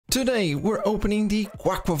Today we're opening the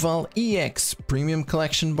Quaquaval EX Premium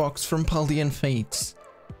Collection box from Paldean Fates.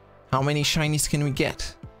 How many shinies can we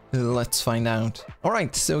get? Let's find out.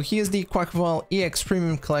 Alright, so here's the Quaquaval EX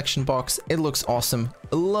Premium Collection box. It looks awesome.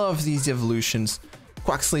 I love these evolutions.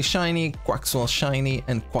 Quaxly Shiny, Quaxwell Shiny,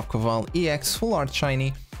 and Quaquaval EX Full Art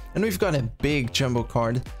Shiny. And we've got a big jumbo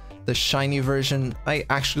card. The shiny version. I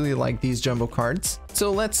actually like these jumbo cards.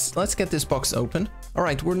 So let's get this box open.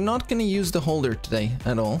 Alright, we're not gonna use the holder today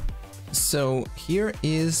at all. So here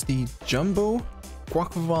is the jumbo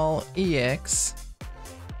Quaquaval EX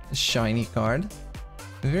shiny card.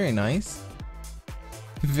 Very nice.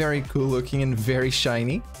 Very cool looking and very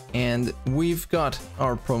shiny. And we've got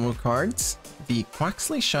our promo cards. The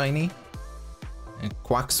Quaxly Shiny, and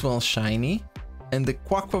Quaxwell Shiny, and the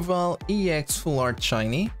Quaquaval EX Full Art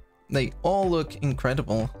Shiny. They all look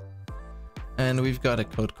incredible. And we've got a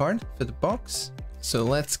code card for the box. So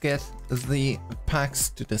let's get the packs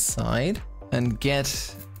to the side and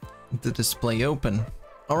get the display open.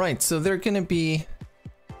 Alright, so they're gonna be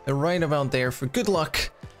right about there for good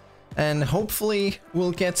luck. And hopefully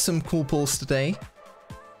we'll get some cool pulls today.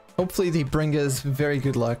 Hopefully they bring us very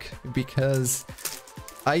good luck, because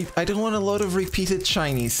I don't want a lot of repeated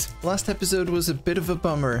shinies. Last episode was a bit of a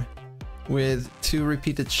bummer with 2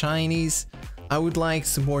 repeated shinies. I would like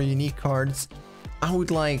some more unique cards. I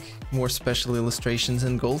would like more special illustrations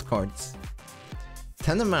and gold cards.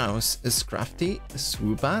 Tandemaus, a Scrafty, a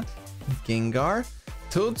Swoobat, Gengar,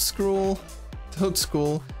 Toadstool,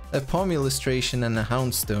 a Palm illustration, and a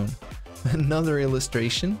Houndstone. Another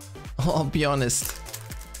illustration. I'll be honest.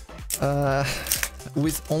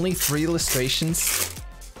 With only 3 illustrations,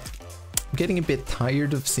 I'm getting a bit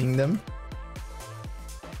tired of seeing them.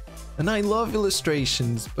 And I love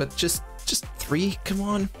illustrations, but just 3, come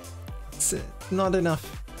on. It's not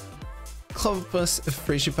enough. Clobbopus, a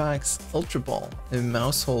Frigibax, Ultra Ball, a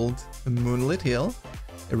Mousehold, a Moonlit Hill,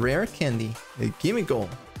 a Rare Candy, a Gimmighoul,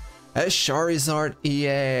 a Charizard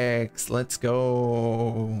EX. Let's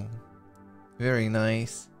go. Very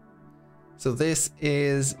nice. So this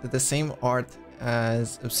is the same art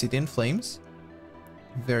as Obsidian Flames.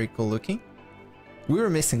 Very cool looking. We were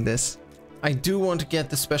missing this. I do want to get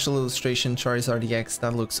the special illustration Charizard EX.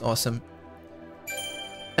 That looks awesome.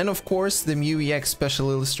 And of course the Mew EX special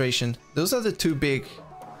illustration. Those are the two big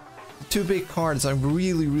cards I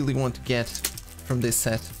really want to get from this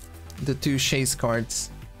set. The 2 Chase cards.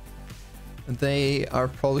 They are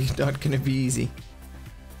probably not gonna be easy.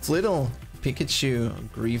 Flittle, Pikachu,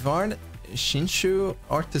 Greavard, Shinshu,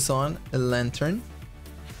 Artisan, a Lantern,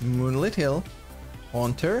 Moonlit Hill,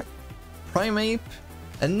 Haunter, Primeape,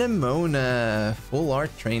 and Nemona, Full Art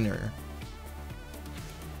Trainer.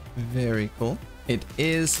 Very cool. It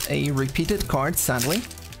is a repeated card, sadly,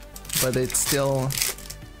 but it's still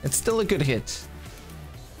a good hit.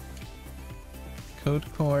 Code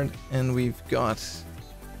card, and we've got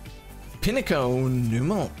Pinnacle,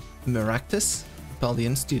 Numel, Maractus,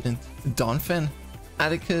 Paldean Student, Donphan,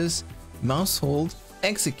 Atticus, Mousehold,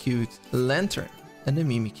 Execute, Lantern, and a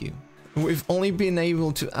Mimikyu. We've only been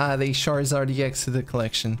able to add a Charizard EX to the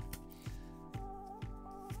collection.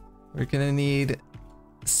 We're gonna need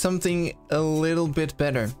something a little bit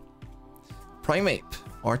better. Primeape,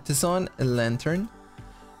 Artisan, a Lantern,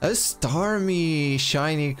 a Starmie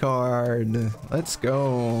shiny card. Let's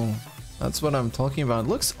go. That's what I'm talking about.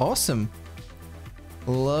 Looks awesome.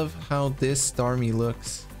 Love how this Starmie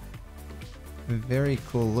looks. Very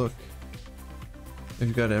cool look.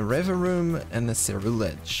 We've got a Reverum and a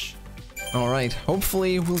Ceruledge. Alright,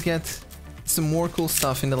 hopefully we'll get some more cool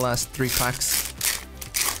stuff in the last 3 packs.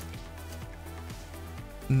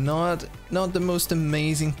 Not the most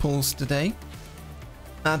amazing pulls today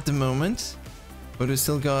at the moment, but we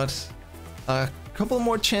still got a couple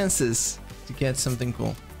more chances to get something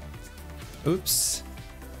cool. Oops.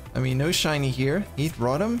 I mean, no shiny here. Eat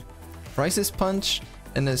Rotom, Crisis Punch,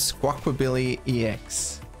 and a Squawkabilly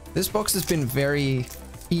EX. This box has been very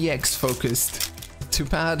EX focused. Too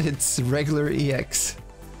bad it's regular EX.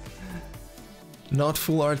 Not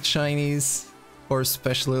full art shinies or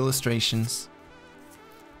special illustrations.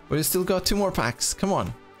 But we still got 2 more packs. Come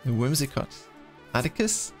on. A Whimsicott,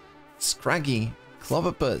 Atticus, Scraggy,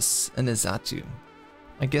 Clobbopus, and a Xatu.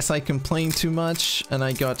 I guess I complained too much and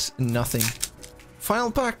I got nothing.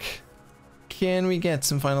 Final pack. Can we get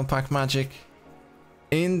some final pack magic?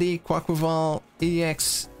 In the Quaquaval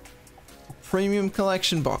EX Premium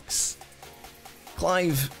Collection box.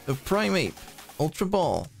 Clive, a Primeape, Ultra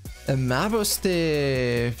Ball, a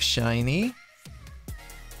Mabostiff shiny.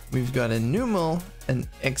 We've got a Numel, an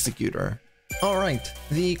Executor. Alright,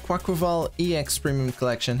 the Quaquaval EX Premium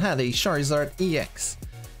Collection had a Charizard EX,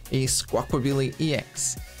 a Squawkabilly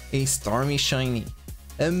EX, a Starmie shiny,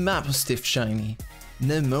 a Mapplestiff shiny,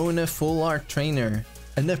 Nemona full art trainer,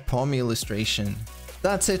 and a Palm illustration.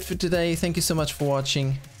 That's it for today. Thank you so much for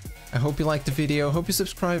watching. I hope you liked the video, hope you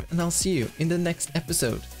subscribe, and I'll see you in the next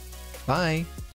episode. Bye!